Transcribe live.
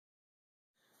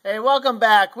Hey, welcome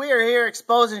back. We are here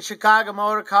exposing Chicago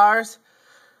motor cars,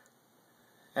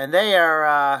 and they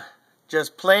are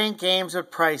just playing games with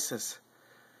prices.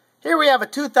 Here we have a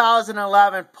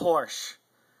 2011 Porsche.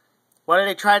 What did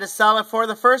they try to sell it for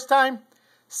the first time?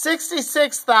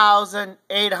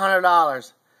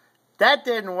 $66,800. That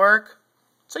didn't work.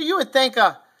 So you would think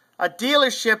a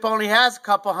dealership only has a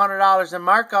couple $100 in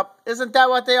markup. Isn't that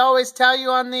what they always tell you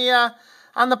on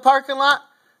the parking lot?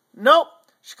 Nope.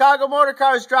 Chicago Motor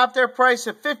Cars dropped their price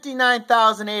to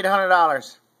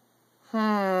 $59,800.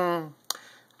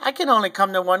 I can only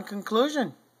come to one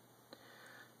conclusion.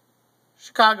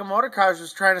 Chicago Motor Cars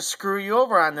was trying to screw you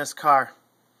over on this car.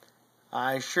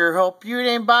 I sure hope you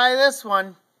didn't buy this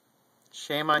one.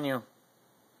 Shame on you.